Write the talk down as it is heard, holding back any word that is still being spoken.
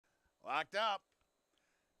Locked up.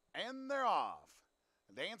 And they're off.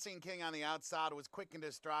 Dancing King on the outside was quick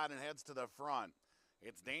into stride and heads to the front.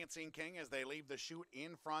 It's Dancing King as they leave the chute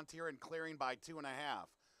in front here and clearing by 2.5.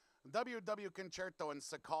 WW Concerto and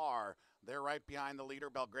Sakar, they're right behind the leader.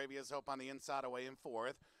 Belgravia's Hope on the inside away in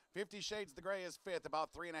fourth. 50 Shades the Gray is fifth,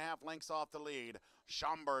 about 3.5 lengths off the lead.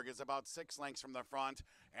 Schomburg is about 6 lengths from the front.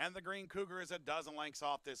 And the Green Cougar is a dozen lengths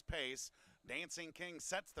off this pace. Dancing King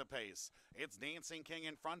sets the pace. It's Dancing King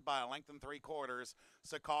in front by 1.75 lengths.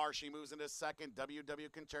 Sakar, she moves into second.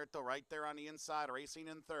 WW Concerto right there on the inside, racing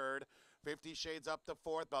in third. 50 Shades up to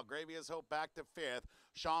fourth. Belgravia's Hope back to fifth.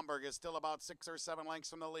 Schomburg is still about 6 or 7 lengths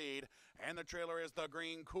from the lead. And the trailer is the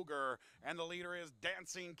Green Cougar. And the leader is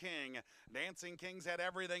Dancing King. Dancing King's had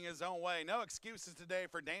everything his own way. No excuses today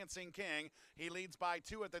for Dancing King. He leads by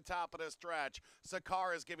 2 at the top of the stretch.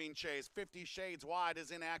 Sakar is giving chase. 50 Shades wide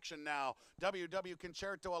is in action now. WW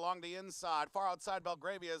Concerto along the inside. Far outside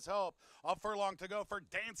Belgravia's Hope. A furlong to go for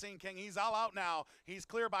Dancing King. He's all out now. He's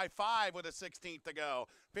clear by 5 with a 16th to go.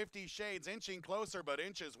 50 Shades inching closer, but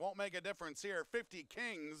inches won't make a difference here. 50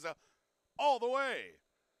 Kings all the way.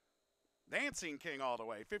 Dancing King all the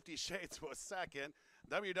way. 50 Shades was second.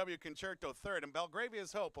 WW Concerto third. And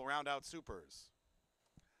Belgravia's Hope will round out supers.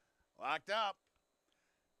 Locked up.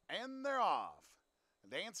 And they're off.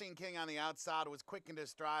 Dancing King on the outside was quick into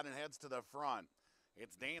stride and heads to the front.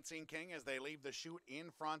 It's Dancing King as they leave the chute in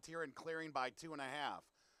front here and clearing by 2.5.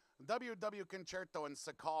 WW Concerto and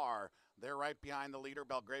Sakar, they're right behind the leader.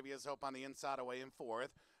 Belgravia's Hope on the inside away in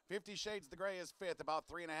fourth. 50 Shades the Gray is fifth, about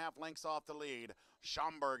 3.5 lengths off the lead.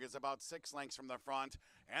 Schomburg is about 6 lengths from the front.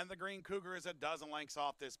 And the Green Cougar is a dozen lengths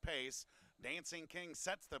off this pace. Dancing King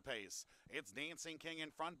sets the pace. It's Dancing King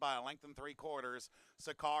in front by 1.75 lengths.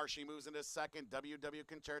 Sakar, she moves into second. WW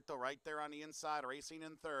Concerto right there on the inside, racing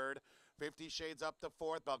in third. 50 Shades up to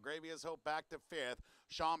fourth. Belgravia's Hope back to fifth.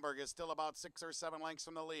 Schomburg is still about 6 or 7 lengths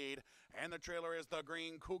from the lead. And the trailer is the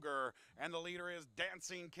Green Cougar. And the leader is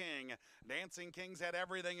Dancing King. Dancing King's had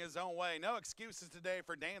everything his own way. No excuses today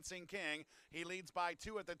for Dancing King. He leads by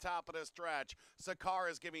 2 at the top of the stretch.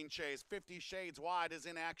 Sakar is giving chase. 50 Shades wide is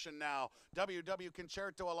in action now. WW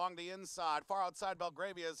Concerto along the inside. Far outside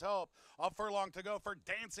Belgravia's Hope. A furlong to go for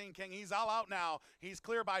Dancing King. He's all out now. He's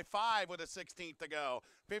clear by 5 with a 16th to go.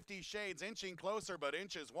 50 Shades inching closer, but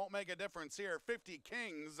inches won't make a difference here. 50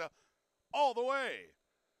 Kings all the way.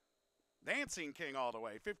 Dancing King all the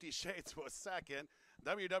way. 50 Shades was second.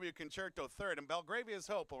 WW Concerto third. And Belgravia's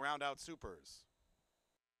Hope will round out supers.